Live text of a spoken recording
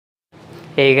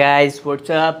Hey guys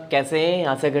what's up, कैसे हैं?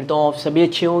 आशा करता हूँ आप सभी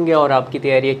अच्छे होंगे और आपकी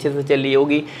तैयारी अच्छे से चल रही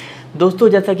होगी। दोस्तों,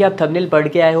 जैसा कि आप थंबनेल पढ़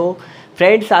के आए हो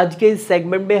फ्रेंड्स, आज के इस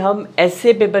सेगमेंट में हम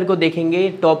एसए पेपर को देखेंगे।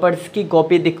 टॉपर्स की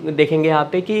कॉपी देखेंगे यहाँ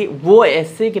पे कि वो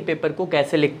एसए के पेपर को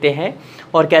कैसे लिखते हैं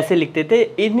और कैसे लिखते थे।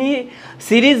 इन्हीं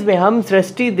सीरीज़ में हम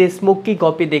सृष्टि देशमुख की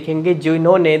कॉपी देखेंगे,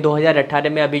 जिन्होंने 2018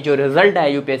 में अभी जो रिज़ल्ट आया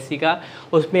यूपीएससी का,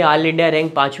 उसमें ऑल इंडिया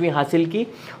रैंक 5वीं हासिल की।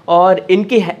 और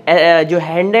इनकी जो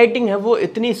हैंड राइटिंग है वो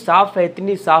इतनी साफ़ है,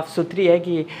 इतनी साफ़ सुथरी है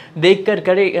कि देख कर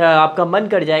आपका मन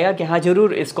कर जाएगा कि हाँ,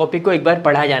 ज़रूर इस कॉपी को एक बार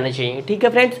पढ़ा जाना चाहिए। ठीक है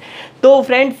फ्रेंड्स, तो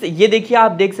फ्रेंड्स ये देखिए,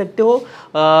 आप देख सकते हो,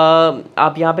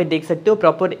 आप यहाँ पे देख सकते हो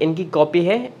प्रॉपर इनकी कॉपी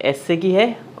है, एसए की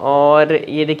है। और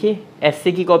ये देखिए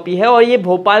एसए की कॉपी है और ये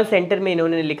भोपाल सेंटर में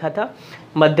इन्होंने लिखा था।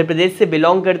 मध्य प्रदेश से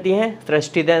बिलोंग करती हैं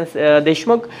सृष्टि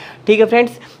देशमुख। ठीक है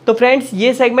फ्रेंड्स, तो फ्रेंड्स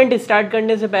ये सेगमेंट स्टार्ट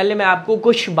करने से पहले मैं आपको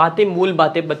कुछ मूल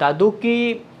बातें बता दूं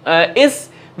कि इस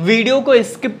वीडियो को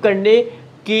स्किप करने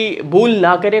की भूल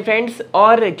ना करें फ्रेंड्स।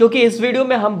 और क्योंकि इस वीडियो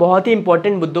में हम बहुत ही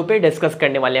इंपॉर्टेंट मुद्दों पे डिस्कस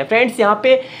करने वाले हैं फ्रेंड्स। यहाँ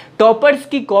पे टॉपर्स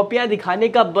की कॉपियाँ दिखाने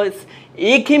का बस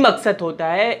एक ही मकसद होता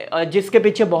है, जिसके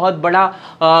पीछे बहुत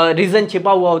बड़ा रीज़न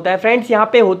छिपा हुआ होता है फ्रेंड्स। यहाँ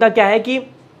पे होता क्या है कि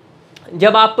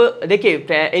जब आप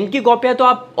देखिए, इनकी कॉपियाँ तो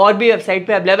आप और भी वेबसाइट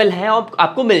पे अवेलेबल हैं और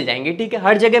आपको मिल जाएंगी। ठीक है,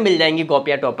 हर जगह मिल जाएंगी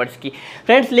कॉपियाँ टॉपर्स की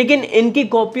फ्रेंड्स, लेकिन इनकी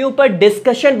कॉपियों पर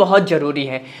डिस्कशन बहुत ज़रूरी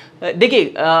है।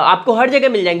 देखिए, आपको हर जगह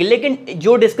मिल जाएंगी, लेकिन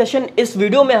जो डिस्कशन इस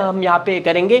वीडियो में हम यहाँ पे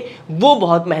करेंगे वो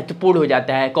बहुत महत्वपूर्ण हो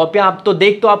जाता है। कॉपियाँ आप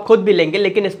तो आप खुद भी लेंगे,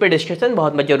 लेकिन इस पर डिस्कशन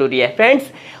बहुत ज़रूरी है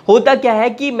फ्रेंड्स। होता क्या है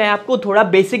कि मैं आपको थोड़ा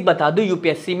बेसिक बता दूं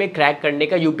यूपीएससी में क्रैक करने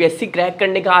का। यूपीएससी क्रैक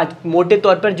करने का आज मोटे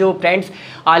तौर पर जो फ्रेंड्स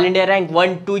ऑल इंडिया रैंक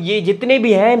 1, 2 ये जितने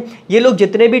भी हैं, ये लोग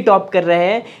जितने भी टॉप कर रहे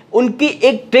हैं, उनकी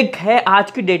एक ट्रिक है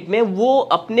आज की डेट में, वो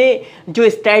अपने जो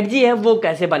स्ट्रैटेजी है वो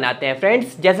कैसे बनाते हैं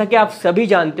फ्रेंड्स। जैसा कि आप सभी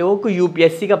जानते हो कि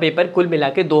यूपीएससी का पेपर कुल मिला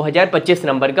के 2025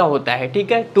 नंबर का होता है।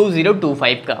 ठीक है,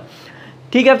 2025 का।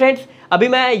 ठीक है फ्रेंड्स, अभी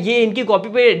मैं ये इनकी कॉपी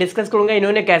पे डिस्कस करूंगा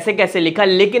इन्होंने कैसे कैसे लिखा,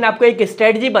 लेकिन आपको एक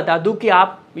स्ट्रेटजी बता दूं कि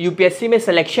आप यूपीएससी में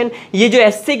सिलेक्शन, ये जो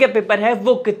एसए का पेपर है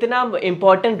वो कितना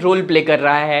इंपॉर्टेंट रोल प्ले कर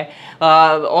रहा है,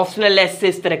 ऑप्शनल एसए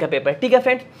इस तरह का पेपर। ठीक है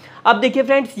फ्रेंड्स, अब देखिए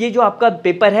फ्रेंड्स, ये जो आपका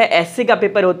पेपर है एसए का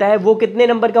पेपर होता है वो कितने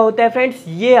नंबर का होता है फ्रेंड्स?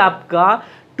 ये आपका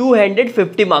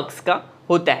 250 मार्क्स का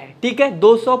होता है। ठीक है,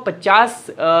 250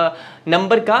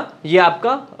 नंबर का ये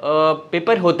आपका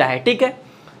पेपर होता है। ठीक है,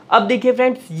 अब देखिए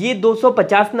फ्रेंड्स, ये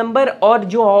 250 नंबर और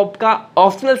जो आपका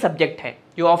ऑप्शनल सब्जेक्ट है,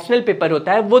 जो ऑप्शनल पेपर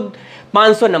होता है वो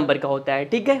 500 नंबर का होता है।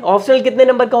 ठीक है, ऑप्शनल कितने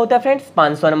नंबर का होता है फ्रेंड्स?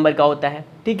 500 नंबर का होता है।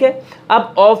 ठीक है,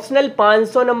 अब ऑप्शनल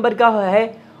 500 नंबर का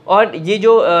है और ये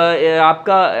जो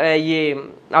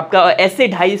आपका ऐसे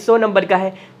 250 नंबर का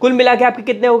है। कुल मिला के आपके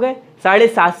कितने हो गए?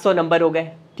 750 नंबर हो गए।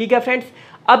 ठीक है फ्रेंड्स,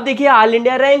 अब देखिए all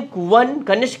India rank 1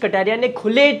 Kanishka Kataria ने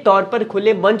खुले तौर पर,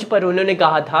 खुले मंच पर उन्होंने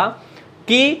कहा था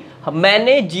कि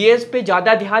मैंने जीएस पे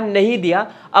ज़्यादा ध्यान नहीं दिया,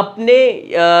 अपने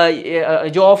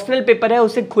जो ऑप्शनल पेपर है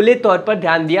उसे खुले तौर पर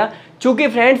ध्यान दिया। चूँकि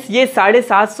फ्रेंड्स ये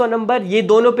 750 नंबर, ये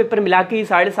दोनों पेपर मिला के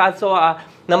 750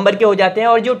 नंबर के हो जाते हैं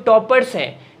और जो टॉपर्स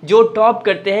हैं, जो टॉप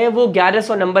करते हैं, वो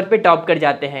 1100 नंबर पे टॉप कर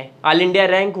जाते हैं। ऑल इंडिया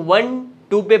रैंक 1,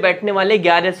 2 पे बैठने वाले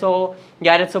 1100,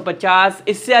 1150,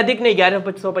 इससे अधिक नहीं।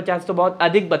 1150 तो बहुत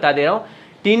अधिक बता दे रहा हूँ।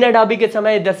 टीना डाबी के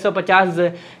समय 1050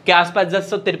 के आसपास,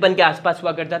 1053 के आसपास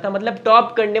हुआ करता था। मतलब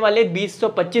टॉप करने वाले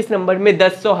 2025 नंबर में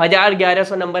 1000,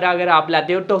 1100 नंबर अगर आप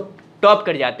लाते हो तो टॉप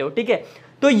कर जाते हो। ठीक है,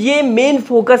 तो ये मेन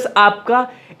फोकस आपका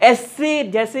एसए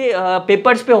जैसे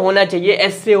पेपर्स पे होना चाहिए।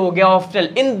 एसए हो गया, ऑप्शनल,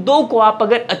 इन दो को आप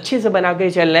अगर अच्छे से बना के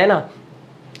चल रहे हैं ना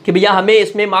कि भैया हमें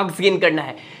इसमें मार्क्स गेन करना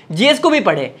है, जीएस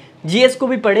को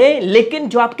भी पढ़े, लेकिन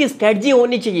जो आपकी स्ट्रेटजी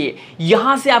होनी चाहिए,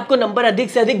 यहाँ से आपको नंबर अधिक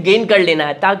से अधिक गेन कर लेना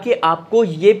है, ताकि आपको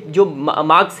ये जो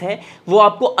मार्क्स हैं वो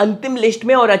आपको अंतिम लिस्ट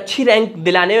में और अच्छी रैंक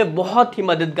दिलाने में बहुत ही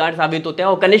मददगार साबित होते हैं।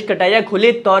 और कनिष्क कटारिया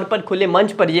खुले तौर पर, खुले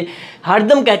मंच पर ये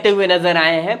हरदम कहते हुए नजर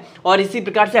आए हैं। और इसी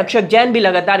प्रकार से अक्षर जैन भी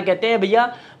लगातार कहते हैं,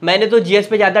 भैया मैंने तो जीएस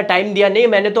पे ज़्यादा टाइम दिया नहीं,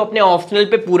 मैंने तो अपने ऑप्शनल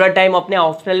पे पूरा टाइम, अपने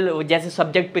ऑप्शनल जैसे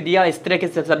सब्जेक्ट पे दिया, इस तरह के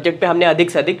सब्जेक्ट पे हमने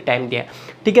अधिक से अधिक टाइम दिया।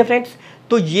 ठीक है फ्रेंड्स,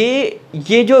 तो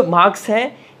ये जो मार्क्स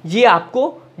हैं ये आपको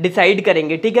डिसाइड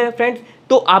करेंगे। ठीक है फ्रेंड्स,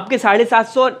 तो आपके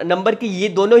 750 नंबर की ये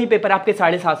दोनों ही पेपर आपके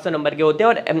 750 नंबर के होते हैं।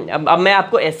 और अब मैं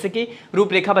आपको एसए की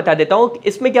रूपरेखा बता देता हूँ।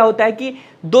 इसमें क्या होता है कि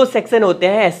 2 सेक्शन होते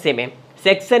हैं एसए में,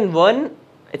 सेक्शन 1,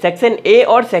 सेक्शन ए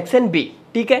और सेक्शन बी।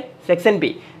 ठीक है, सेक्शन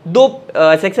बी, 2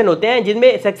 सेक्शन होते हैं,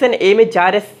 जिनमें सेक्शन ए में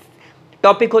 4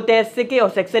 टॉपिक होते हैं एसए के और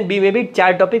सेक्शन बी में भी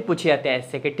 4 टॉपिक पूछे जाते हैं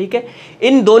एसए के। ठीक है,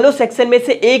 इन दोनों सेक्शन में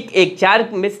से एक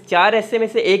 4 एसए में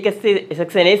से एक एसए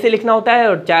सेक्शन ए से लिखना होता है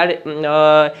और 4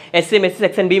 एसए में से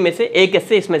सेक्शन बी में से एक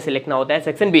एसए इसमें से लिखना होता है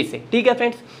सेक्शन बी से। ठीक है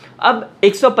फ्रेंड्स, अब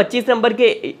 125 नंबर के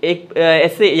एक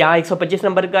ऐसे यहाँ 125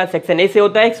 नंबर का सेक्शन ए से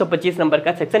होता है, 125 नंबर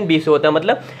का सेक्शन बी से होता है।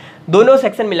 मतलब दोनों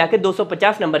सेक्शन मिला के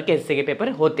 250 नंबर के हिस्से के पेपर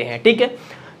होते हैं। ठीक है,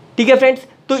 ठीक है फ्रेंड्स,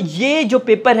 तो ये जो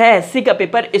पेपर है एससी का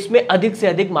पेपर, इसमें अधिक से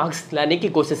अधिक मार्क्स लाने की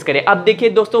कोशिश करें। अब देखिए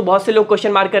दोस्तों, बहुत से लोग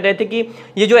क्वेश्चन मार्क कर रहे थे कि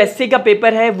ये जो एससी का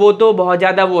पेपर है वो तो बहुत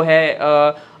ज़्यादा वो है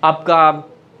आपका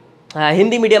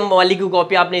हिंदी मीडियम वाली की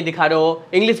कॉपी आप नहीं दिखा रहे हो,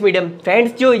 इंग्लिश मीडियम।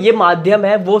 फ्रेंड्स, जो ये माध्यम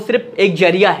है वो सिर्फ एक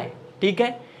जरिया है। ठीक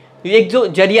है, एक जो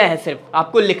जरिया है सिर्फ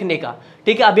आपको लिखने का।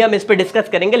 ठीक है, अभी हम इस पर डिस्कस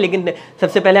करेंगे, लेकिन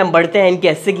सबसे पहले हम बढ़ते हैं इनके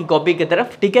एससी की कॉपी की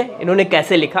तरफ। ठीक है, इन्होंने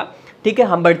कैसे लिखा। ठीक है,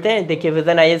 हम बढ़ते हैं। देखिए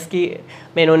विजन IAS की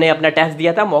में इन्होंने अपना टेस्ट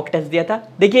दिया था, मॉक टेस्ट दिया था।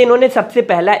 देखिए इन्होंने सबसे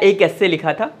पहला एक एस्से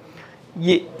लिखा था,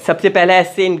 ये सबसे पहला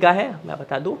एस्से इनका है, मैं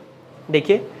बता दूं।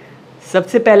 देखिए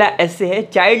सबसे पहला एस्से है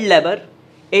चाइल्ड लेबर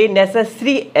ए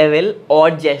नेसेसरी एवल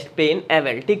और जस्ट प्लेन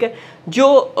एवल। ठीक है,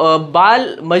 जो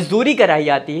बाल मजदूरी कराई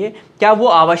जाती है, क्या वो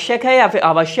आवश्यक है या फिर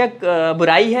आवश्यक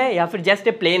बुराई है या फिर जस्ट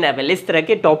ए प्लेन एवल, इस तरह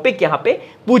के टॉपिक यहाँ पे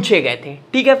पूछे गए थे।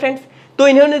 ठीक है फ्रेंड्स, तो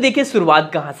इन्होंने देखिए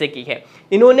शुरुआत कहाँ से की है।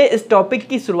 इन्होंने इस टॉपिक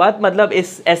की शुरुआत, मतलब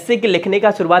इस एस्से के लिखने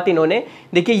का शुरुआत इन्होंने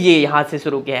देखिए ये यहाँ से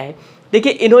शुरू किया है।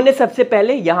 देखिए इन्होंने सबसे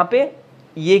पहले यहाँ पे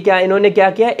ये क्या इन्होंने क्या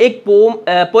किया, एक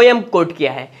पोयम कोट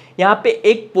किया है। यहाँ पे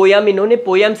एक पोयम, इन्होंने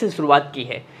पोयम से शुरुआत की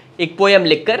है, एक पोयम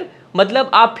लिखकर। मतलब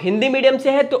आप हिंदी मीडियम से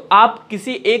हैं तो आप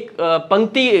किसी एक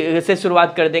पंक्ति से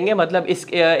शुरुआत कर देंगे, मतलब इस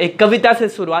एक कविता से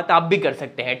शुरुआत आप भी कर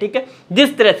सकते हैं। ठीक है,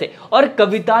 जिस तरह से, और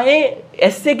कविताएं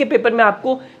एस्से के पेपर में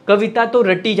आपको कविता तो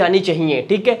रटी जानी चाहिए।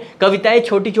 ठीक है, कविताएं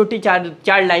छोटी छोटी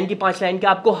 4 लाइन की 5 लाइन की,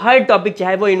 आपको हर टॉपिक,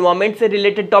 चाहे वो इन्वायरमेंट से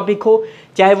रिलेटेड टॉपिक हो,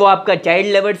 चाहे वो आपका चाइल्ड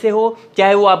लेबर से हो,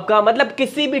 चाहे वो आपका मतलब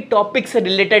किसी भी टॉपिक से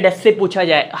रिलेटेड एस्से पूछा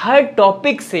जाए, हर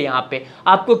टॉपिक से यहाँ पे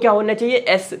आपको क्या होना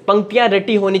चाहिए, पंक्तियाँ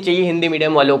रटी होनी चाहिए हिंदी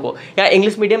मीडियम वालों को या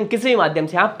इंग्लिश मीडियम किसी भी माध्यम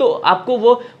से। आप तो आपको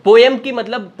वो पोयम की,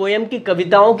 मतलब पोयम की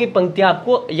कविताओं की पंक्तियाँ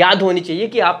आपको याद होनी चाहिए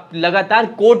कि आप लगातार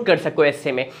कोट कर सको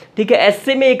एस्से में। ठीक है,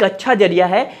 एस्से में एक अच्छा जरिया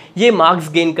है ये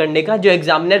मार्क्स गेन करने का, जो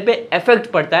एग्जामिनर पे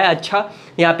इफेक्ट पड़ता है अच्छा,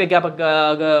 यहाँ पे क्या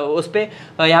उस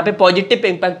पर यहाँ पे पॉजिटिव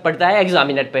इम्पैक्ट पड़ता है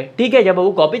एग्जामिनर पे। ठीक है, जब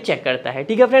वो कॉपी चेक करता है।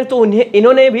 ठीक है फ्रेंड्स, तो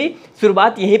इन्होंने भी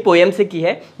शुरुआत यही पोयम से की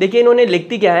है। देखिए इन्होंने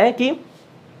लिखती क्या है कि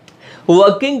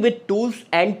working with tools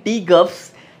and T cups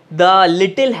the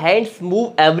little hands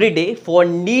move every day for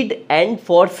need and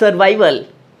for survival.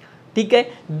 ठीक है,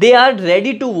 they are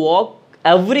ready to walk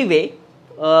every way,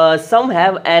 some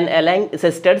have an ailing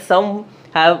sister, some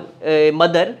have a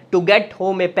mother, to get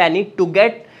home a penny, to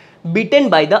get beaten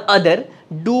by the other,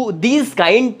 do these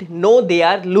kind know they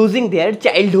are losing their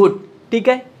childhood। ठीक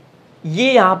है,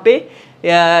 ये यहाँ पे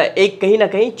एक कहीं ना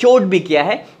कहीं चोट भी किया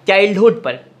है चाइल्डहुड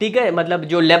पर। ठीक है, मतलब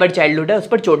जो लेबर चाइल्डहुड है उस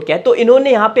पर चोट किया है। तो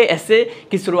इन्होंने यहाँ पे ऐसे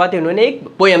की शुरुआत इन्होंने एक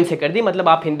पोयम से कर दी, मतलब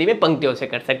आप हिंदी में पंक्तियों से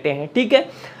कर सकते हैं। ठीक है,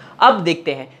 अब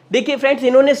देखते हैं। देखिए फ्रेंड्स,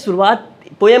 इन्होंने शुरुआत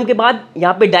पोयम के बाद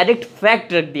यहाँ पे डायरेक्ट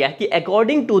फैक्ट रख दिया कि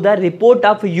according to the report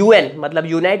of UN, मतलब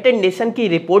यूनाइटेड नेशन की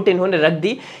रिपोर्ट इन्होंने रख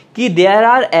दी कि there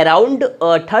are around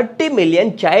 30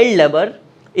 million child labour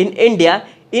in India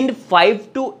in 5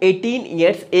 to 18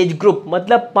 years age group.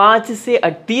 मतलब 5 से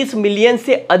 30 मिलियन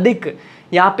से अधिक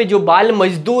यहाँ पे जो बाल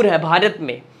मजदूर है भारत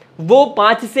में, वो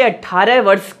 5 से 18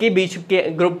 वर्ष के बीच के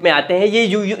ग्रुप में आते हैं। ये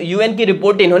UN की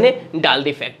रिपोर्ट इन्होंने डाल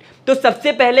दी फैक्ट। तो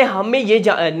सबसे पहले हमें ये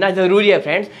जानना ज़रूरी है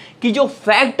फ्रेंड्स कि जो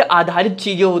फैक्ट आधारित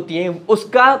चीज़ें होती हैं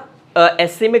उसका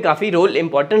एस्से में काफ़ी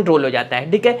इंपॉर्टेंट रोल हो जाता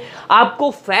है। ठीक है, आपको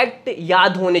फैक्ट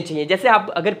याद होने चाहिए। जैसे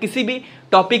आप अगर किसी भी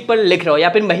टॉपिक पर लिख रहे हो या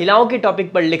फिर महिलाओं के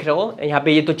टॉपिक पर लिख रहे हो, यहाँ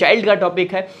पे ये तो चाइल्ड का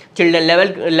टॉपिक है,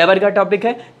 चिल्ड्रन लेबर का टॉपिक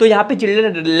है, तो यहाँ पे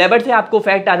चिल्ड्रन लेबर से आपको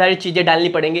फैक्ट आधारित चीज़ें डालनी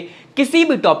पड़ेंगी। किसी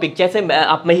भी टॉपिक, जैसे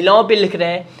आप महिलाओं पे लिख रहे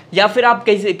हैं या फिर आप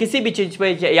किसी भी चीज़ पे,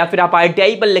 या फिर आप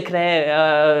RTI पर लिख रहे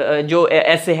हैं जो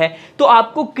ऐसे है, तो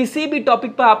आपको किसी भी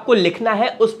टॉपिक पर आपको लिखना है,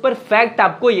 उस पर फैक्ट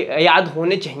आपको याद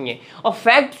होने चाहिए। और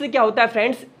फैक्ट से क्या होता है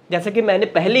फ्रेंड्स, जैसे कि मैंने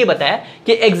पहले ही बताया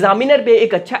कि एग्जामिनर पे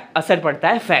एक अच्छा असर पड़ता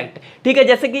है फैक्ट। ठीक है,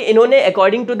 जैसे कि इन्होंने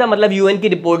अकॉर्डिंग टू द, मतलब UN की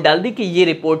रिपोर्ट डाल दी कि ये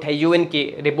रिपोर्ट है UN की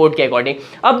रिपोर्ट के अकॉर्डिंग।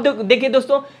 अब देखिए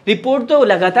दोस्तों, रिपोर्ट तो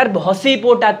लगातार बहुत सी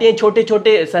रिपोर्ट आती हैं, छोटे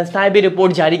छोटे संस्थाएं भी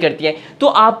रिपोर्ट जारी करती हैं, तो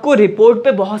आपको रिपोर्ट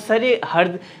पे बहुत सारे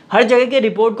हर जगह के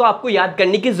रिपोर्ट को आपको याद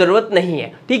करने की ज़रूरत नहीं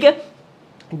है। ठीक है,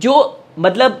 जो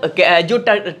मतलब जो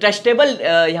ट्रस्टेबल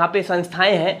यहाँ पे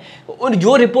संस्थाएं हैं और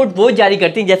जो रिपोर्ट वो जारी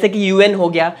करती हैं, जैसे कि UN हो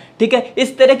गया। ठीक है,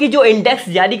 इस तरह की जो इंडेक्स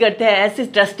जारी करते हैं, ऐसे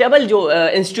ट्रस्टेबल जो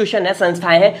इंस्टीट्यूशन है,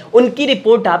 संस्थाएं हैं, उनकी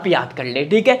रिपोर्ट आप याद कर लें।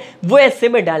 ठीक है, वो ऐसे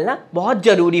में डालना बहुत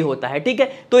ज़रूरी होता है। ठीक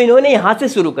है, तो इन्होंने यहाँ से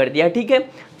शुरू कर दिया। ठीक है,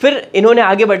 फिर इन्होंने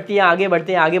आगे बढ़ते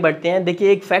हैं।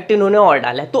 देखिए एक फैक्ट इन्होंने और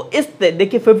डाला है, तो इस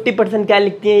देखिए 50% क्या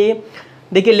लिखती हैं ये,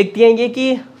 देखिए लिखती हैं ये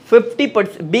कि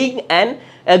 50% being an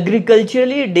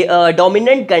agriculturally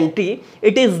dominant country,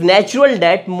 it is natural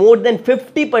that more than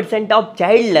 50% of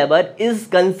child labor is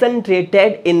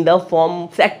concentrated in the farm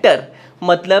sector।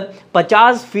 मतलब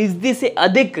 50% से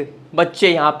अधिक बच्चे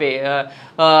यहाँ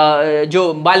पे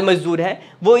जो बाल मजदूर हैं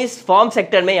वो इस फॉर्म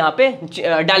सेक्टर में यहाँ पे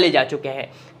डाले जा चुके हैं।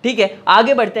 ठीक है,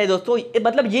 आगे बढ़ते हैं दोस्तों।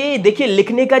 मतलब ये देखिए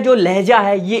लिखने का जो लहजा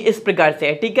है ये इस प्रकार से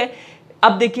है। ठीक है,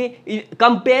 अब देखिए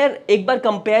एक बार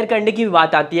कंपेयर करने की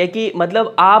बात आती है कि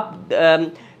मतलब आप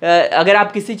अगर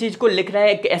आप किसी चीज़ को लिख रहे हैं,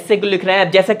 एक ऐसे को लिख रहे हैं,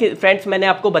 जैसा कि फ्रेंड्स मैंने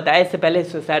आपको बताया इससे पहले,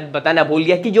 शायद बताना भूल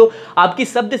गया कि जो आपकी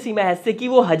शब्द सीमा है ऐसे कि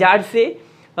वो 1000 से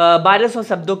 1200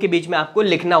 शब्दों के बीच में आपको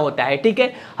लिखना होता है। ठीक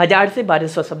है, 1000 से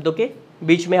 1200 शब्दों के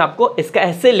बीच में आपको इसका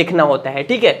ऐसे लिखना होता है।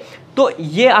 ठीक है, तो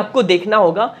ये आपको देखना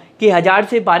होगा कि 1000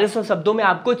 से 1200 शब्दों में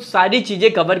आपको सारी चीज़ें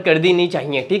कवर कर देनी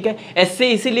चाहिए। ठीक है, ऐसे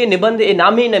इसीलिए निबंध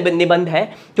नाम ही निबंध है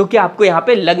क्योंकि आपको यहाँ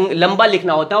पे लंबा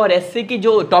लिखना होता है और ऐसे की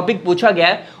जो टॉपिक पूछा गया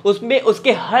है उसमें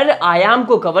उसके हर आयाम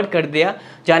को कवर कर दिया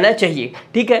जाना चाहिए।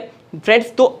 ठीक है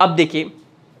फ्रेंड्स, तो अब देखिए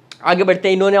आगे बढ़ते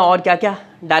हैं, इन्होंने और क्या क्या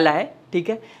डाला है। ठीक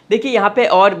है, देखिए यहाँ पे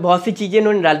और बहुत सी चीज़ें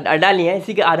इन्होंने डाली हैं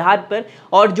इसी के आधार पर,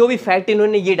 और जो भी फैक्ट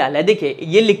इन्होंने ये डाला है, देखिए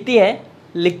ये लिखती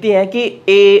हैं कि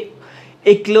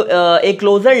A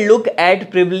closer look at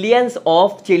prevalence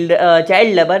of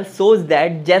child labor shows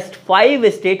that just 5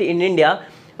 states in India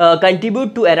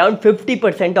contribute to around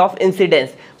 50% of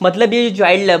incidents। मतलब ये जो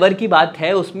चाइल्ड लेबर की बात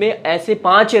है उसमें ऐसे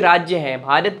 5 राज्य हैं,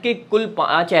 भारत के कुल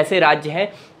 5 ऐसे राज्य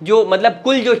हैं जो मतलब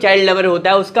कुल जो चाइल्ड लेबर होता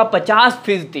है उसका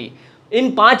 50%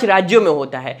 इन 5 राज्यों में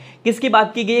होता है। किसकी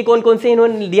बात की गई है, कौन कौन से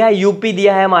इन्होंने दिया है, यूपी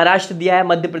दिया है, महाराष्ट्र दिया है,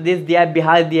 मध्य प्रदेश दिया है,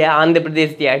 बिहार दिया है, आंध्र प्रदेश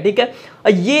दिया है। ठीक है,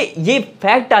 ये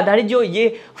फैक्ट आधारित जो ये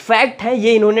फैक्ट है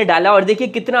ये इन्होंने डाला, और देखिए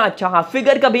कितना अच्छा, हाँ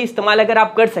फिगर का भी इस्तेमाल अगर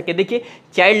आप कर सके। देखिए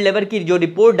चाइल्ड लेबर की जो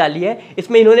रिपोर्ट डाली है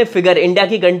इसमें इन्होंने फिगर इंडिया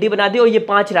की कंट्री बना दी और ये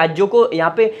 5 राज्यों को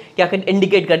यहाँ पे क्या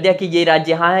इंडिकेट कर दिया कि ये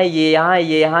राज्य यहाँ है, ये यहाँ,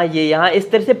 ये यहाँ, ये यहाँ,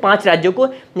 इस तरह से 5 राज्यों को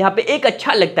यहाँ पे एक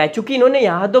अच्छा लगता है। चूंकि इन्होंने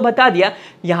यहाँ तो बता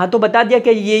दिया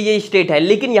कि ये स्टेट है,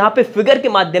 लेकिन यहाँ पे फिगर के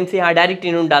माध्यम से यहाँ डायरेक्ट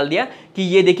इन्होंने डाल दिया कि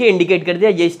ये देखिए इंडिकेट कर दिया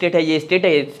ये स्टेट है, ये स्टेट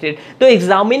है, ये स्टेट। तो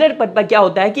एग्जामिनर पर क्या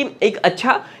होता है कि एक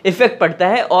अच्छा इफेक्ट पड़ता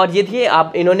है, और ये देखिए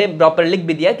आप इन्होंने प्रॉपर लिख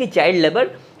भी दिया कि चाइल्ड लेबर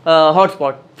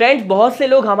हॉटस्पॉट। फ्रेंड्स बहुत से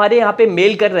लोग हमारे यहाँ पे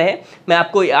मेल कर रहे हैं, मैं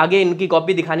आपको आगे इनकी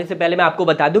कॉपी दिखाने से पहले मैं आपको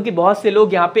बता दूं कि बहुत से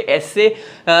लोग यहाँ पे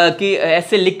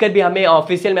ऐसे लिख कर भी हमें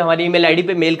ऑफिशियल में हमारी ईमेल आईडी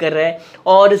पे मेल कर रहे हैं,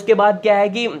 और इसके बाद क्या है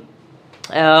कि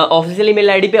ऑफिशियल ईमेल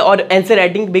आईडी पे और आंसर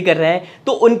राइटिंग भी कर रहे हैं,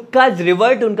 तो उनका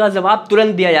जवाब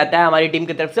तुरंत दिया जाता है हमारी टीम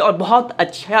की तरफ से, और बहुत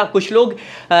अच्छा। कुछ लोग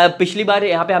पिछली बार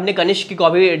यहाँ पे हमने कनिष्क की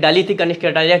कॉपी डाली थी, कनिष्क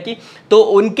कटारिया की, तो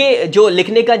उनके जो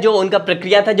लिखने का जो उनका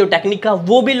प्रक्रिया था, जो टेक्निक था,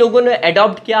 वो भी लोगों ने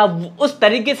अडॉप्ट किया। उस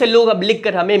तरीके से लोग अब लिख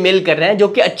कर हमें मेल कर रहे हैं, जो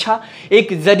कि अच्छा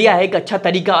एक जरिया है, एक अच्छा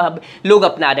तरीका अब लोग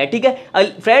अपना रहे हैं। ठीक है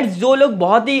फ्रेंड्स, जो लोग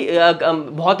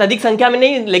बहुत अधिक संख्या में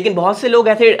नहीं, लेकिन बहुत से लोग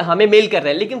ऐसे हमें मेल कर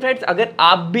रहे हैं। लेकिन फ्रेंड्स अगर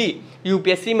आप भी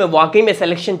यूपीएससी में वाकई में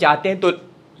सिलेक्शन चाहते हैं तो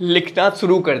लिखना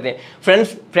शुरू कर दें।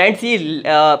 फ्रेंड्स ये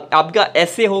आपका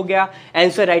ऐसे हो गया,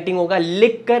 आंसर राइटिंग होगा,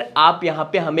 लिख कर आप यहाँ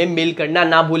पे हमें मेल करना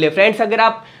ना भूलें। फ्रेंड्स अगर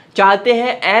आप चाहते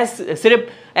हैं सिर्फ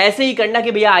ऐसे ही करना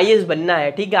कि भैया आईएएस बनना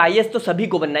है, ठीक है, आईएएस तो सभी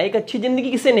को बनना है, एक अच्छी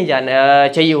ज़िंदगी किसे नहीं जाना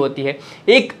चाहिए होती है,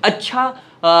 एक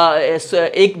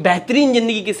बेहतरीन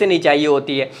ज़िंदगी किसे नहीं चाहिए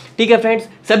होती है। ठीक है फ्रेंड्स,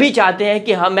 सभी चाहते हैं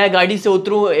कि मैं गाड़ी से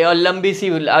उतरूँ और लंबी सी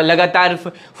लगातार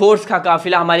फोर्स का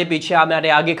काफिला हमारे पीछे हमारे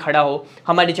आगे खड़ा हो,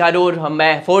 हमारे चारों ओर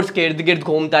मैं फोर्स के इर्द गिर्द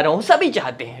घूमता रहूँ, सभी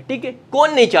चाहते हैं। ठीक है,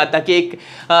 कौन नहीं चाहता कि एक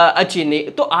अच्छी नहीं,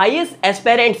 तो आईएएस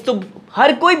एस्पिरेंट्स तो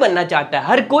हर कोई बनना चाहता है,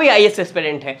 हर कोई आईएएस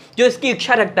एस्पिरेंट है जो इसकी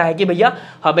इच्छा रखता है कि भैया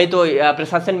हमें तो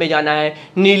प्रशासन में जाना है,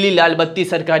 नीली लाल बत्ती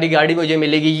सरकारी गाड़ी मुझे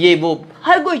मिलेगी, ये वो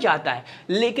हर कोई चाहता है।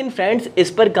 लेकिन फ्रेंड्स इस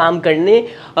पर काम करने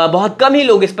बहुत कम ही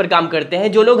लोग इस पर काम करते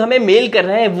हैं। जो लोग हमें मेल कर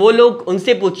रहे हैं वो लोग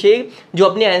उनसे पूछिए, जो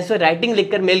अपने आंसर राइटिंग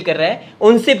लिखकर मेल कर रहे हैं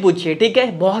उनसे पूछिए। ठीक है,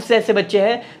 बहुत से ऐसे बच्चे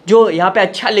हैं जो यहाँ पे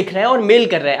अच्छा लिख रहे हैं और मेल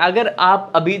कर रहे हैं। अगर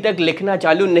आप अभी तक लिखना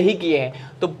चालू नहीं किए हैं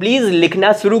तो प्लीज़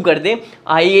लिखना शुरू कर दें।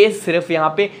 आईएएस सिर्फ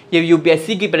यहाँ पे ये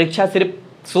यूपीएससी की परीक्षा सिर्फ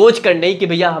सोच कर नहीं कि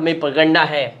भैया हमें पकड़ना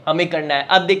है, हमें करना है।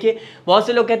 अब देखिए बहुत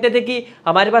से लोग कहते थे कि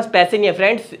हमारे पास पैसे नहीं है।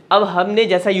 फ्रेंड्स अब हमने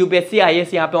जैसा यूपीएससी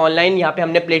आईएएस यहाँ पे ऑनलाइन यहाँ पे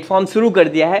हमने प्लेटफॉर्म शुरू कर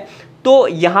दिया है, तो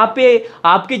यहाँ पे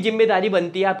आपकी जिम्मेदारी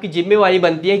बनती है, आपकी जिम्मेवारी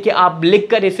बनती है कि आप लिख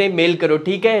कर इसे मेल करो।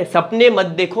 ठीक है, सपने मत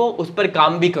देखो, उस पर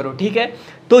काम भी करो। ठीक है,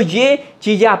 तो ये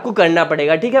चीज़ें आपको करना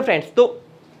पड़ेगा। ठीक है फ्रेंड्स, तो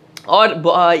और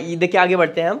देखिए आगे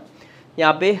बढ़ते हैं हम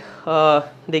यहाँ पे।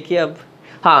 देखिए अब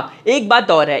हाँ एक बात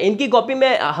और है, इनकी कॉपी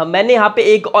में मैंने यहाँ पे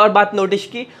एक और बात नोटिस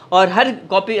की, और हर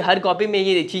कॉपी में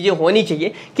ये चीज़ें होनी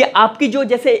चाहिए कि आपकी जो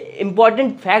जैसे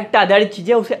इंपॉर्टेंट फैक्ट आधारित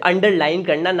चीज़ें उसे अंडरलाइन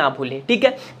करना ना भूलें। ठीक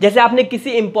है, जैसे आपने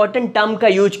किसी इंपॉर्टेंट टर्म का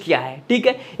यूज किया है, ठीक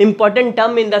है, important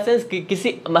term in the sense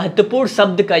किसी महत्वपूर्ण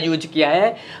शब्द का यूज किया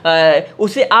है,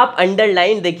 उसे आप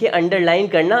अंडरलाइन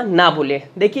करना ना भूलें।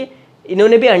 देखिए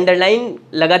इन्होंने भी अंडरलाइन,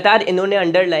 लगातार इन्होंने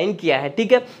अंडरलाइन किया है,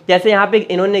 ठीक है। जैसे यहाँ पे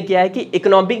इन्होंने किया है कि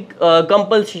इकोनॉमिक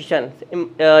कंपल्सेशन,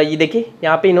 ये देखिए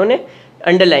यहाँ पे इन्होंने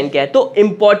अंडरलाइन किया है। तो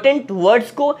इम्पॉर्टेंट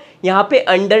वर्ड्स को यहाँ पे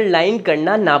अंडरलाइन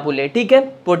करना ना भूलें, ठीक है।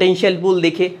 पोटेंशियल पूल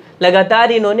देखिए,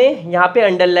 लगातार इन्होंने यहाँ पे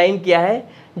अंडरलाइन किया है,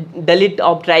 दलित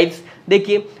ऑफ ट्राइब्स।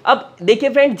 देखिए, अब देखिए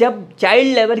फ्रेंड, जब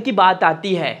चाइल्ड लेबर की बात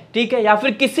आती है, ठीक है, या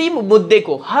फिर किसी मुद्दे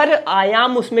को, हर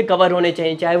आयाम उसमें कवर होने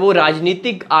चाहिए, चाहे वो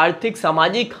राजनीतिक, आर्थिक,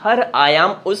 सामाजिक, हर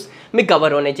आयाम उसमें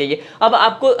कवर होने चाहिए। अब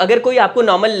आपको अगर कोई आपको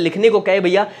नॉर्मल लिखने को कहे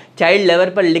भैया चाइल्ड लेबर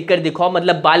पर लिख कर दिखाओ,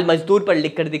 मतलब बाल मजदूर पर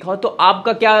लिख कर दिखाओ, तो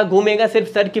आपका क्या घूमेगा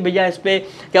सिर्फ सर कि भैया इस पर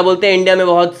क्या बोलते हैं, इंडिया में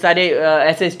बहुत सारे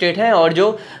ऐसे स्टेट हैं और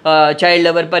जो चाइल्ड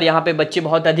लेबर पर यहाँ पे बच्चे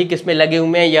बहुत अधिक इसमें लगे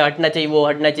हुए हैं, ये हटना चाहिए, वो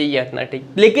हटना चाहिए, ये हटना चाहिए।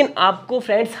 लेकिन आपको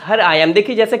फ्रेंड्स हर आयाम,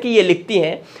 देखिए जैसा कि ये लिखती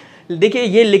हैं, देखिए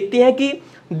ये लिखती हैं कि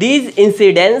these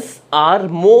incidents are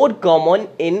more common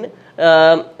in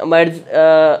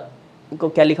को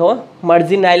क्या लिखा हुआ,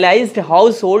 marginalised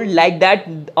house hold like that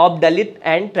of Dalit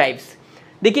and tribes.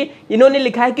 देखिए इन्होंने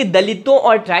लिखा है कि दलितों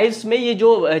और ट्राइब्स में ये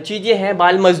जो चीज़ें हैं,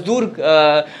 बाल मजदूर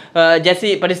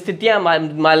जैसी परिस्थितियाँ,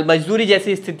 बाल मजदूरी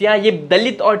जैसी स्थितियाँ, ये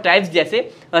दलित और ट्राइब्स जैसे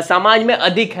समाज में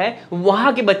अधिक है।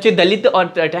 वहाँ के बच्चे, दलित और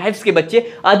ट्राइब्स के बच्चे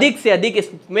अधिक से अधिक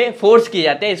इसमें फोर्स किए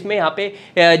जाते हैं, इसमें यहाँ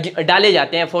पे डाले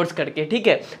जाते हैं फोर्स करके, ठीक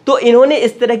है। तो इन्होंने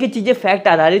इस तरह की चीज़ें, फैक्ट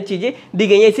आधारित चीज़ें दी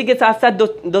गई हैं। इसी के साथ साथ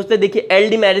दोस्तों देखिए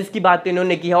एलडी मैरिज की बात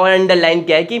इन्होंने की है और अंडरलाइन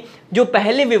किया है कि जो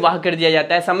पहले विवाह कर दिया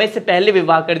जाता है, समय से पहले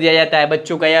विवाह कर दिया जाता है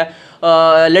बच्चों का या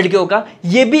लड़कियों का,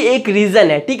 ये भी एक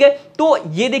रीज़न है, ठीक है। तो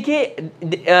ये देखिए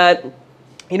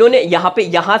इन्होंने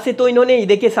यहाँ से तो इन्होंने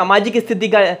देखिए सामाजिक स्थिति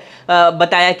का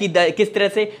बताया कि किस तरह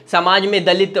से समाज में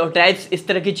दलित और ट्राइब्स इस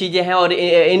तरह की चीज़ें हैं और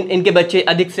इनके बच्चे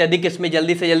अधिक से अधिक इसमें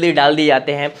जल्दी से जल्दी डाल दिए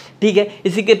जाते हैं, ठीक है।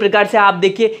 इसी के प्रकार से आप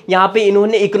देखिए यहाँ पे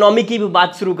इन्होंने इकोनॉमी की भी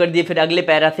बात शुरू कर दी, फिर अगले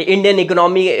पैरा से इंडियन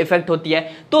इकोनॉमी इफेक्ट होती है।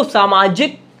 तो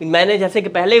सामाजिक, मैंने जैसे कि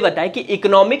पहले ही बताया कि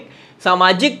इकोनॉमिक,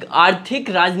 सामाजिक, आर्थिक,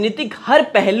 राजनीतिक हर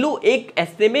पहलू एक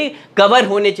एस्से में कवर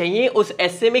होने चाहिए। उस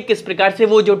एस्से में किस प्रकार से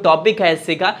वो जो टॉपिक है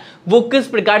एस्से का, वो किस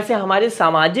प्रकार से हमारे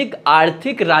सामाजिक,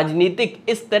 आर्थिक, राजनीतिक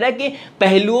इस तरह के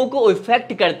पहलुओं को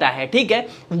इफेक्ट करता है, ठीक है,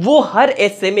 वो हर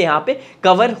एस्से में यहाँ पे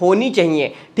कवर होनी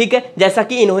चाहिए, ठीक है, जैसा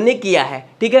कि इन्होंने किया है,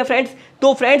 ठीक है फ्रेंड्स।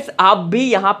 तो फ्रेंड्स आप भी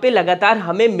यहाँ पे लगातार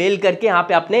हमें मेल करके यहाँ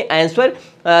पे अपने आंसर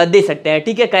दे सकते हैं,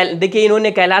 ठीक है। देखिए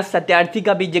इन्होंने कैलाश सत्यार्थी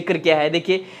का भी जिक्र किया है।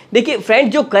 देखिए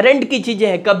फ्रेंड्स, जो करंट की चीज़ें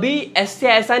हैं, कभी ऐसे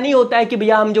ऐसा नहीं होता है कि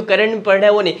भैया हम जो करंट में पढ़ रहे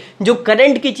हैं वो नहीं, जो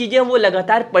करंट की चीज़ें हैं वो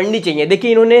लगातार पढ़नी चाहिए।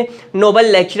 देखिए इन्होंने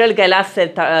नोबल लेक्चरर कैलाश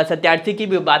सत्यार्थी की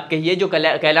भी बात कही है, जो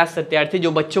कैलाश सत्यार्थी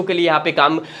जो बच्चों के लिए यहाँ पे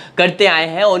काम करते आए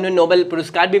हैं, उन्हें नोबल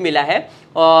पुरस्कार भी मिला है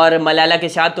और मलाला के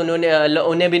साथ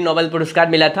उन्हें भी नोबल पुरस्कार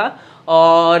मिला था।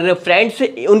 और फ्रेंड्स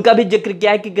उनका भी जिक्र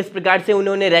किया है कि किस प्रकार से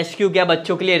उन्होंने रेस्क्यू किया,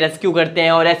 बच्चों के लिए रेस्क्यू करते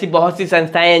हैं और ऐसी बहुत सी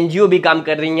संस्थाएं, एनजीओ भी काम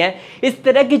कर रही हैं। इस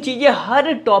तरह की चीज़ें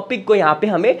हर टॉपिक को यहाँ पे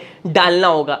हमें डालना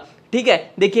होगा, ठीक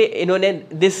है। देखिए इन्होंने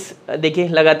देखिए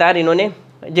लगातार इन्होंने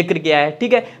जिक्र किया है,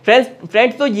 ठीक है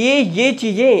फ्रेंड्स। तो ये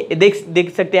चीज़ें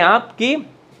देख सकते हैं आप कि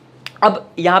अब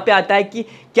यहाँ पे आता है कि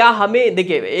क्या हमें,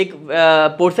 देखिए एक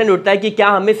पोर्शन उठता है कि क्या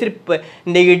हमें सिर्फ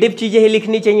नेगेटिव चीज़ें ही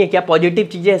लिखनी चाहिए, क्या पॉजिटिव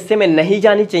चीज़ें इससे में नहीं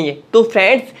जानी चाहिए। तो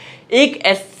फ्रेंड्स एक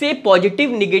ऐसे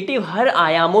पॉजिटिव निगेटिव हर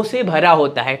आयामों से भरा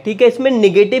होता है, ठीक है। इसमें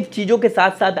निगेटिव चीज़ों के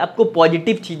साथ साथ आपको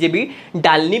पॉजिटिव चीज़ें भी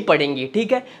डालनी पड़ेंगी,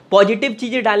 ठीक है। पॉजिटिव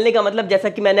चीज़ें डालने का मतलब जैसा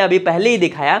कि मैंने अभी पहले ही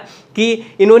दिखाया कि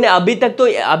इन्होंने अभी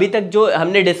तक जो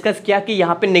हमने डिस्कस किया कि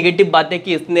यहाँ पे नेगेटिव बातें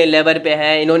कि इतने लेवल पे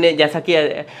हैं, इन्होंने जैसा कि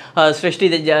सृष्टि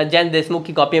जयंत देशमुख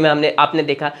की कॉपी में आपने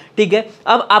देखा, ठीक है।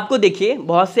 अब आपको देखिए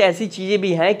बहुत से ऐसी चीज़ें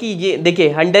भी हैं कि ये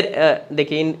देखिए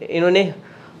देखिए इन्होंने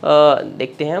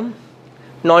देखते हैं हम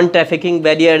नॉन ट्रैफिकिंग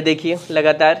बैरियर, देखिए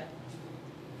लगातार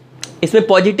इसमें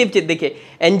पॉजिटिव चीज। देखिए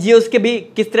एनजीओस के भी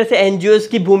किस तरह से एनजीओस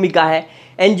की भूमिका है,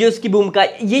 एनजीओस की भूमिका,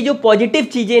 ये जो पॉजिटिव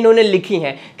चीज़ें इन्होंने लिखी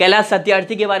हैं, कैलाश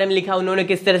सत्यार्थी के बारे में लिखा, उन्होंने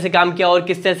किस तरह से काम किया और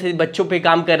किस तरह से बच्चों पे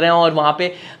काम कर रहे हैं और वहाँ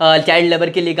पे चाइल्ड लेबर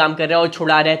के लिए काम कर रहे हैं और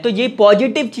छुड़ा रहे हैं। तो ये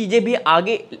पॉजिटिव चीज़ें भी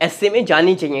आगे एस्से में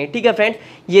जानी चाहिए, ठीक है फ्रेंड्स।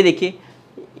 ये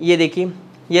देखिए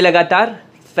ये लगातार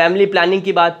फैमिली प्लानिंग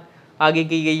की बात आगे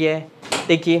की गई है।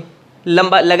 देखिए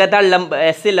लगातार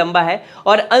ऐसे लंबा है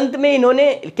और अंत में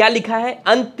इन्होंने क्या लिखा है,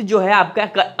 अंत जो है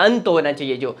आपका अंत होना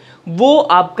चाहिए, जो वो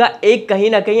आपका एक कहीं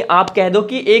ना कहीं आप कह दो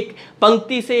कि एक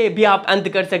पंक्ति से भी आप अंत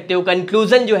कर सकते हो।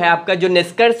 कंक्लूजन जो है आपका, जो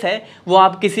निष्कर्ष है, वो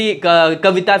आप किसी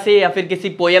कविता से या फिर किसी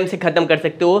पोयम से ख़त्म कर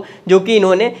सकते हो, जो कि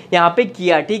इन्होंने यहाँ पे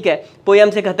किया, ठीक है। पोयम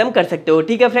से ख़त्म कर सकते हो,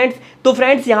 ठीक है फ्रेंड्स। तो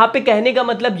फ्रेंड्स यहाँ पे कहने का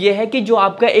मतलब ये है कि जो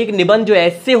आपका एक निबंध जो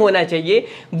ऐसे होना चाहिए,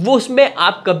 वो उसमें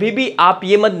आप कभी भी आप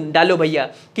ये मत डालो भैया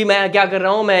कि मैं क्या कर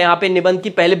रहा हूँ, मैं यहाँ पे निबंध की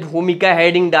पहले भूमिका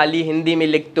हेडिंग डाली, हिंदी में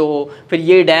लिखते हो, फिर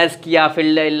ये डैश किया, फिर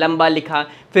लंबा लिखा,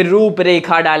 फिर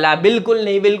रूपरेखा डाला, बिल्कुल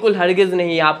नहीं, बिल्कुल हरगिज़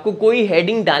नहीं, आपको कोई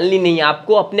हेडिंग डालनी नहीं है,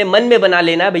 आपको अपने मन में बना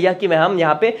लेना है भैया कि मैं हम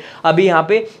यहाँ पे अभी यहाँ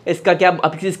पे इसका क्या,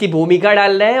 अब इसकी भूमिका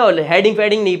डाल रहे हैं और हेडिंग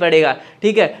फेडिंग नहीं पड़ेगा,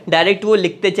 ठीक है, डायरेक्ट वो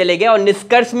लिखते चले गए और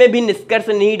निष्कर्ष में भी निष्कर्ष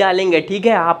नहीं डालेंगे, ठीक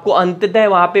है, आपको अंततः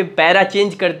वहाँ पे पैरा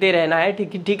चेंज करते रहना है,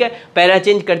 ठीक है, पैरा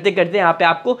चेंज करते करते यहाँ पे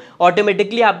आपको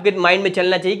ऑटोमेटिकली आपके माइंड में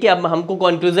चलना चाहिए कि अब हमको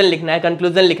कंक्लूजन लिखना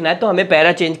है तो हमें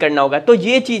पैरा चेंज करना होगा। तो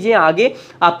ये चीज़ें आगे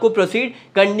आपको प्रोसीड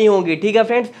करनी होंगी, ठीक है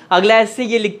फ्रेंड्स। अगला ऐसे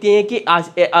ये लिखती हैं कि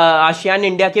आसियान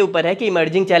इंडिया के ऊपर है कि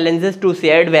emerging challenges to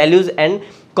shared values and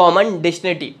common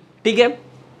dictionary, ठीक है,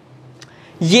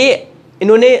 ये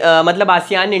इन्होंने मतलब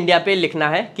आसियान इंडिया पे लिखना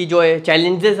है कि जो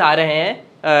चैलेंजेस आ रहे हैं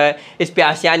इस पे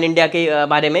आसियान इंडिया के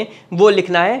बारे में वो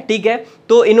लिखना है, ठीक है।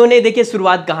 तो इन्होंने देखिए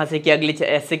शुरुआत कहाँ से की, अगले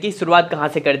ऐसे की शुरुआत कहाँ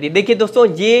से कर दी, देखिए दोस्तों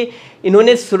ये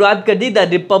इन्होंने शुरुआत कर दी, the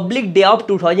Republic day of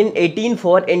 2018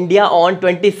 for India on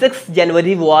 26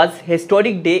 January was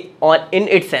historic day on in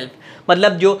itself,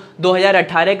 मतलब जो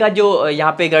 2018 का जो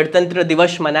यहाँ पे गणतंत्र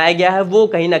दिवस मनाया गया है वो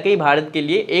कहीं ना कहीं भारत के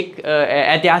लिए एक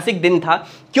ऐतिहासिक दिन था,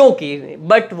 क्योंकि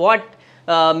but what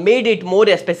made it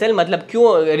more special, मतलब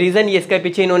क्यों, रीज़न ये इसके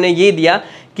पीछे इन्होंने ये दिया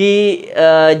कि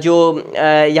जो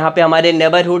यहाँ पे हमारे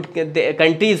नेबरहुड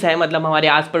कंट्रीज़ हैं, मतलब हमारे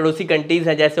आस पड़ोसी कंट्रीज़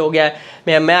हैं, जैसे हो गया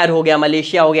म्यांमार हो गया,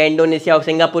 मलेशिया हो गया, इंडोनेशिया,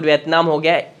 सिंगापुर, वियतनाम हो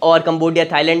गया और कंबोडिया,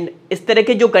 थाईलैंड, इस तरह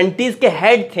के जो कंट्रीज़ के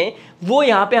हेड थे वो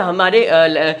यहाँ पे हमारे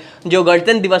जो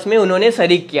गणतंत्र दिवस में उन्होंने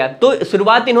शरीक किया। तो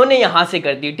शुरुआत इन्होंने यहाँ से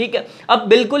कर दी, ठीक है। अब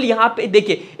बिल्कुल यहाँ पे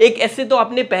देखिए, एक ऐसे तो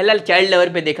आपने पहला चाइल्ड लेवल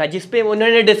पे देखा जिसपे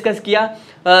उन्होंने डिस्कस किया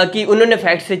कि उन्होंने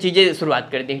फैक्ट से चीज़ें शुरुआत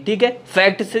कर दी, ठीक है,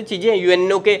 फैक्ट से चीज़ें,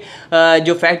 यूएनओ के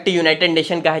जो फैक्ट यूनाइटेड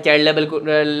नेशन का है चाइल्ड लेवल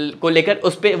को लेकर,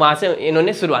 उस पर वहाँ से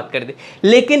इन्होंने शुरुआत कर दी।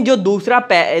 लेकिन जो दूसरा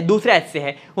ऐसे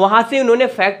है वहाँ से उन्होंने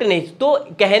फैक्ट नहीं, तो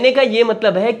कहने का ये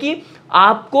मतलब है कि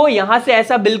आपको यहाँ से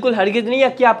ऐसा बिल्कुल हरगिज़ नहीं है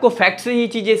कि आपको फैक्ट से ही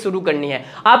चीज़ें शुरू करनी है,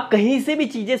 आप कहीं से भी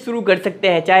चीज़ें शुरू कर सकते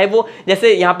हैं, चाहे वो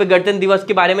जैसे यहाँ पे गणतंत्र दिवस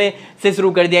के बारे में से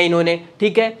शुरू कर दिया इन्होंने,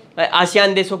 ठीक है,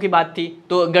 आसियान देशों की बात थी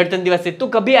तो गणतंत्र दिवस से, तो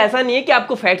कभी ऐसा नहीं है कि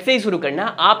आपको फैक्ट से ही शुरू करना,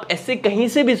 आप ऐसे कहीं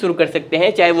से भी शुरू कर सकते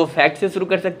हैं, चाहे वो फैक्ट से शुरू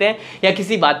कर सकते हैं या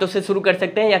किसी बातों से शुरू कर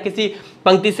सकते हैं या किसी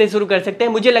पंक्ति से शुरू कर सकते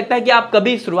हैं। मुझे लगता है कि आप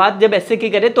कभी शुरुआत जब ऐसे की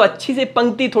करें तो अच्छी से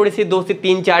पंक्ति थोड़ी सी 2 से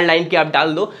 3-4 लाइन की आप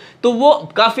डाल दो तो वो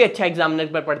काफ़ी अच्छा एग्जामिनर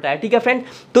पर पड़ता है, ठीक है फ्रेंड।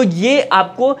 तो ये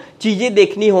आपको चीज़ें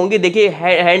देखनी होंगी। देखिए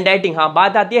हैंड राइटिंग, हाँ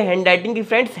बात आती है हैंड राइटिंग की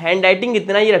फ्रेंड्स, हैंड राइटिंग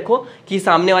इतना ही रखो कि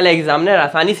सामने वाला एग्जामिनर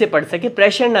आसानी से पढ़ सके,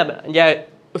 प्रेशर ना जाए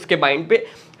उसके माइंड पे,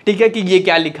 ठीक है, कि ये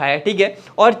क्या लिखा है, ठीक है,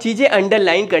 और चीज़ें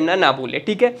अंडरलाइन करना ना भूले,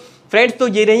 ठीक है फ्रेंड्स। तो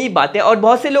ये रही बातें, और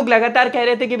बहुत से लोग लगातार कह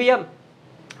रहे थे कि भैया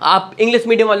आप इंग्लिश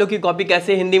मीडियम वालों की कॉपी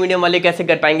कैसे, हिंदी मीडियम वाले कैसे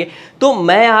कर पाएंगे। तो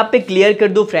मैं यहाँ पे क्लियर कर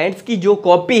दूँ फ्रेंड्स की जो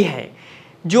कॉपी है,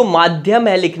 जो माध्यम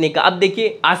है लिखने का, अब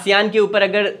देखिए आसियान के ऊपर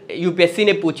अगर यूपीएससी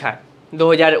ने पूछा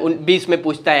 2020 में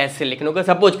पूछता है ऐसे लिखने को,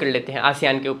 सपोज कर लेते हैं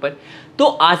आसियान के ऊपर, तो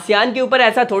आसियान के ऊपर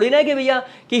ऐसा थोड़ी ना है कि भैया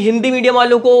कि हिंदी मीडियम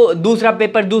वालों को दूसरा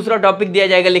पेपर, दूसरा टॉपिक दिया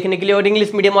जाएगा लिखने के लिए और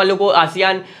इंग्लिश मीडियम वालों को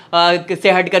आसियान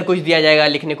से हटकर कुछ दिया जाएगा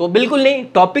लिखने को, बिल्कुल नहीं,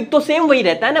 टॉपिक तो सेम वही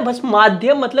रहता है ना, बस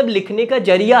माध्यम मतलब लिखने का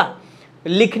जरिया,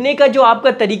 लिखने का जो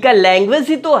आपका तरीका, लैंग्वेज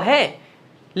ही तो है,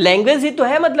 लैंग्वेज ही तो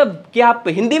है, मतलब कि आप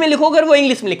हिंदी में लिखोगे वो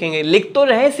इंग्लिश में लिखेंगे, लिख तो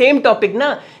रहे सेम टॉपिक ना,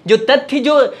 जो तथ्य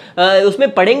जो उसमें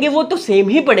पढ़ेंगे वो तो सेम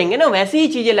ही पढ़ेंगे ना, वैसे ही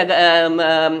चीज़ें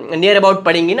नियर अबाउट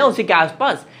पढ़ेंगे ना उसी के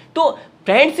आसपास। तो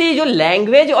फ्रेंड्स ये जो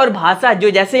लैंग्वेज और भाषा, जो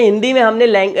जैसे हिंदी में हमने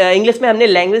इंग्लिश में हमने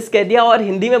लैंग्वेज कह दिया और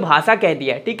हिंदी में भाषा कह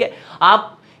दिया, ठीक है,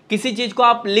 आप किसी चीज़ को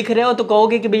आप लिख रहे हो तो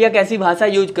कहोगे कि भैया कैसी भाषा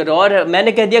यूज करो, और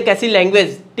मैंने कह दिया कैसी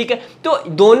लैंग्वेज, ठीक है, तो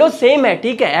दोनों सेम है,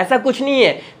 ठीक है, ऐसा कुछ नहीं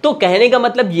है। तो कहने का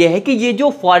मतलब यह है कि ये जो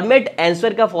फॉर्मेट,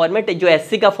 आंसर का फॉर्मेट, जो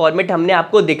एससी का फॉर्मेट हमने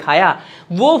आपको दिखाया,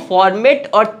 वो फॉर्मेट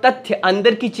और तथ्य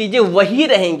अंदर की चीज़ें वही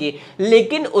रहेंगी,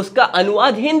 लेकिन उसका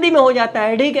अनुवाद हिंदी में हो जाता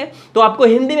है, ठीक है, तो आपको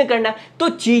हिंदी में करना है। तो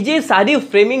चीज़ें सारी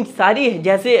फ्रेमिंग, सारी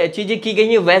जैसे चीज़ें की गई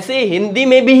हैं वैसे हिंदी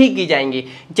में भी ही की जाएंगी,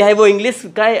 चाहे वो इंग्लिश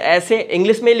का ऐसे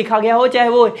इंग्लिश में लिखा गया हो, चाहे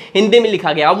वो हिंदी में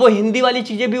लिखा गया, वो हिंदी वाली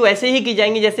चीज़ें भी वैसे ही की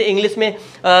जाएंगी, जैसे इंग्लिश में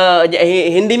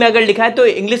हिंदी में अगर लिखा है तो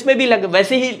इंग्लिश में भी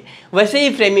वैसे ही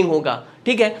फ्रेमिंग होगा,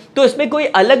 ठीक है, तो इसमें कोई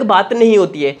अलग बात नहीं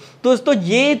होती है। तो दोस्तों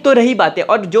ये तो रही बातें,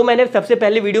 और जो मैंने सबसे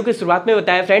पहले वीडियो की शुरुआत में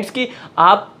बताया फ्रेंड्स कि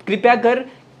आप कृपया कर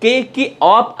कि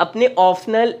आप अपने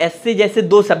ऑप्शनल एसए जैसे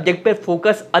 2 सब्जेक्ट पे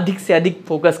फोकस, अधिक से अधिक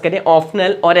फोकस करें,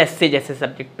 ऑप्शनल और एसए जैसे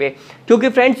सब्जेक्ट पे, क्योंकि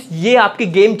फ्रेंड्स ये आपके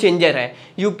गेम चेंजर है,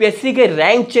 यूपीएससी के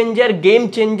rank changer, game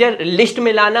changer, list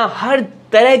में लाना, हर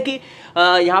तरह की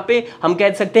यहाँ पे हम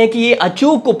कह सकते हैं कि ये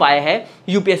अचूक उपाय है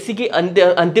यूपीएससी की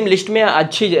अंतिम लिस्ट में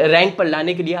अच्छी रैंक पर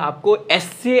लाने के लिए। आपको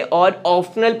एसए और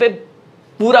ऑप्शनल पे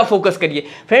पूरा फोकस करिए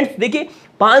फ्रेंड्स। देखिए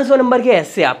 500 नंबर के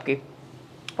एसए आपके,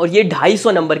 और ये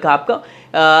 250 नंबर का आपका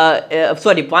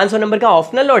 500 नंबर का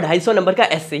ऑप्शनल और 250 नंबर का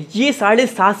एसए, ये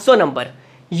 750 नंबर,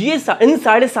 ये इन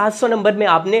 750 नंबर में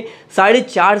आपने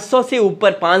 450 से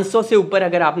ऊपर, 500 से ऊपर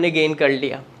अगर आपने गेन कर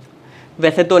लिया,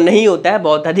 वैसे तो नहीं होता है,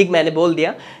 बहुत अधिक मैंने बोल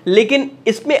दिया, लेकिन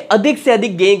इसमें अधिक से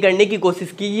अधिक गेन करने की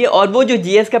कोशिश कीजिए। और वो जो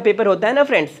जीएस का पेपर होता है ना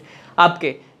फ्रेंड्स,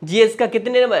 आपके जीएस का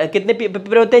कितने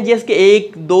पेपर होते हैं जीएस के?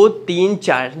 1 2 3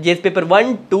 4, जीएस पेपर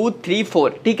 1 2 3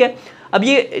 4, ठीक है। अब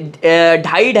ये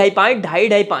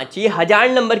 2.5 5 ये 1000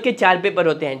 नंबर के 4 पेपर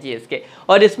होते हैं जीएस के।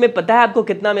 और इसमें पता है आपको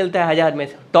कितना मिलता है 1000 में?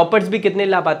 टॉपर्स भी कितने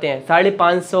ला पाते हैं?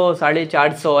 550,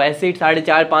 450, ऐसे ही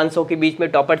 450 500 के बीच में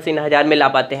टॉपर्स इन 1000 में ला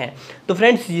पाते हैं। तो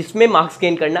फ्रेंड्स, इसमें मार्क्स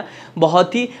गेन करना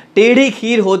बहुत ही टेढ़ी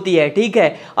खीर होती है, ठीक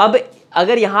है। अब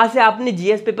अगर यहाँ से आपने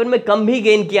जीएस पेपर में कम भी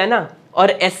गेन किया ना,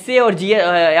 और एसए और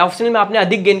जीएस ऑप्शनल में आपने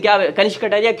अधिक गेन किया, कनिष्क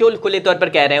कटारिया क्यों खुले तौर पर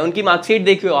कह रहे हैं, उनकी मार्कशीट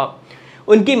देखियो आप।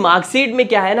 उनकी मार्कशीट में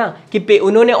क्या है ना कि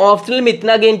उन्होंने ऑप्शनल में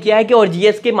इतना गेन किया है कि और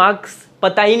जीएस के मार्क्स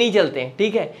पता ही नहीं चलते हैं,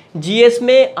 ठीक है। जीएस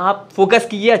में आप फोकस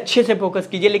कीजिए, अच्छे से फोकस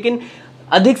कीजिए, लेकिन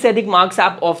अधिक से अधिक मार्क्स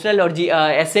आप ऑप्शनल और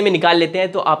एसए में निकाल लेते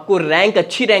हैं तो आपको रैंक,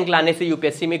 अच्छी रैंक लाने से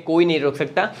यूपीएससी में कोई नहीं रोक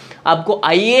सकता, आपको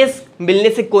आईएएस मिलने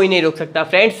से कोई नहीं रोक सकता।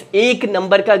 फ्रेंड्स, 1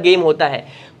 नंबर का गेम होता है,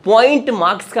 पॉइंट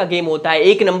मार्क्स का गेम होता है,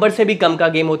 1 नंबर से भी कम का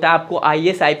गेम होता है। आपको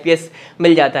आईएएस आईपीएस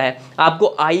मिल जाता है,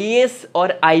 आपको आईएएस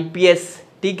और आईपीएस,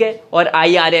 ठीक है, और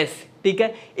आईआरएस, ठीक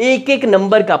है, 1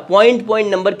 नंबर का पॉइंट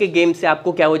नंबर के गेम से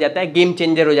आपको क्या हो जाता है? गेम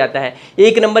चेंजर हो जाता है।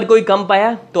 1 नंबर कोई कम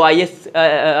पाया तो आईएएस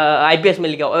आईपीएस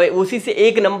मिल गया, और उसी से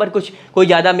 1 नंबर कुछ कोई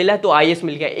ज़्यादा मिला तो आईएएस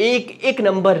मिल गया। एक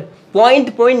नंबर पॉइंट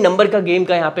नंबर का गेम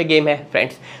का यहाँ पे गेम है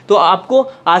फ्रेंड्स। तो आपको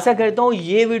आशा करता हूँ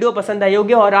ये वीडियो पसंद आई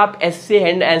होगी और आप ऐसे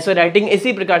हैंड आंसर राइटिंग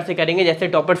इसी प्रकार से करेंगे जैसे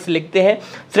टॉपर्स लिखते हैं।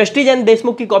 सृष्टि जयंत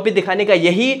देशमुख की कॉपी दिखाने का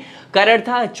यही कारण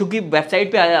था, चूंकि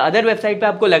वेबसाइट पे, अदर वेबसाइट पे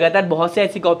आपको लगातार बहुत से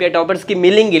ऐसी कॉपियाँ टॉपर्स की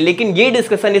मिलेंगी, लेकिन ये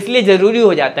डिस्कशन इसलिए ज़रूरी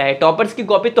हो जाता है। टॉपर्स की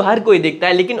कॉपी तो हर कोई देखता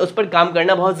है, लेकिन उस पर काम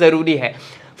करना बहुत ज़रूरी है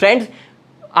फ्रेंड्स।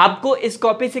 आपको इस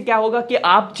कॉपी से क्या होगा कि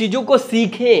आप चीज़ों को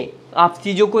सीखें, आप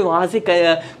चीज़ों को वहाँ से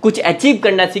कुछ अचीव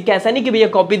करना सीखें। ऐसा नहीं कि भैया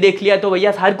कॉपी देख लिया तो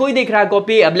भैया हर कोई देख रहा है,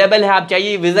 कॉपी अवेलेबल है, आप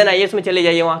चाहिए विजन आईएएस में चले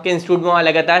जाइए, वहाँ के इंस्टीट्यूट में, वहाँ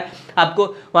लगातार आपको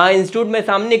वहाँ इंस्टीट्यूट में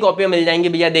सामने कॉपियाँ मिल जाएंगी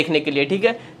भैया देखने के लिए, ठीक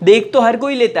है। देख तो हर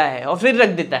कोई लेता है और फिर रख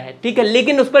देता है, ठीक है,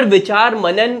 लेकिन उस पर विचार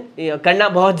मनन करना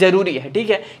बहुत ज़रूरी है, ठीक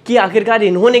है, कि आखिरकार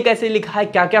इन्होंने कैसे लिखा है,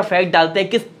 क्या क्या फैक्ट डालते हैं,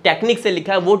 किस टेक्निक से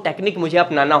लिखा है, वो टेक्निक मुझे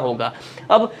अपनाना होगा।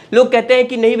 अब लोग कहते हैं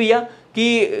कि नहीं भैया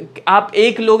कि आप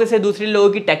एक लोगों से दूसरे लोगों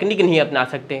की टेक्निक नहीं अपना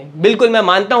सकते, बिल्कुल मैं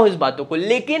मानता हूं इस बातों को,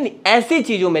 लेकिन ऐसी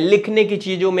चीज़ों में, लिखने की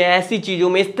चीज़ों में, ऐसी चीज़ों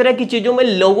में, इस तरह की चीज़ों में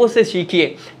लोगों से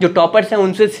सीखिए, जो टॉपर्स हैं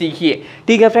उनसे सीखिए,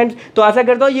 ठीक है फ्रेंड्स। तो आशा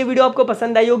करता हूँ ये वीडियो आपको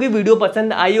पसंद आई होगी। वीडियो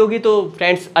पसंद आई होगी तो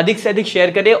फ्रेंड्स अधिक से अधिक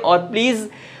शेयर करें, और प्लीज़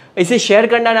इसे शेयर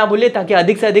करना ना भूलें ताकि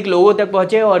अधिक से अधिक लोगों तक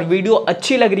पहुँचे। और वीडियो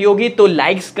अच्छी लग रही होगी तो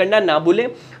लाइक्स करना ना भूलें।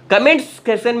 कमेंट्स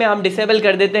सेक्शन में हम डिसेबल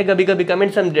कर देते हैं, कभी कभी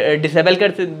कमेंट्स हम डिसेबल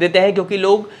कर देते हैं, क्योंकि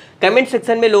लोग कमेंट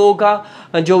सेक्शन में लोगों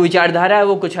का जो विचारधारा है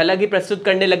वो कुछ अलग ही प्रस्तुत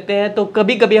करने लगते हैं, तो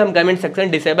कभी कभी हम कमेंट सेक्शन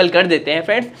डिसेबल कर देते हैं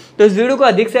फ्रेंड्स। तो इस वीडियो को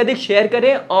अधिक से अधिक शेयर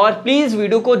करें, और प्लीज़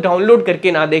वीडियो को डाउनलोड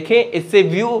करके ना देखें, इससे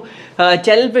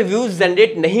चैनल पे व्यूज़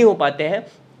जनरेट नहीं हो पाते हैं,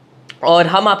 और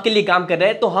हम आपके लिए काम कर रहे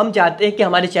हैं, तो हम चाहते हैं कि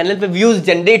हमारे चैनल पे व्यूज़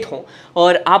जनरेट हों,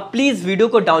 और आप प्लीज़ वीडियो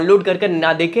को डाउनलोड कर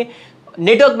ना देखें,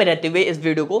 नेटवर्क में रहते हुए इस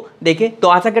वीडियो को देखें। तो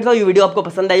आशा करता हूँ ये वीडियो आपको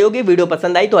पसंद आई होगी। वीडियो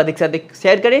पसंद आई तो अधिक से अधिक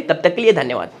शेयर करें। तब तक के लिए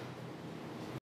धन्यवाद।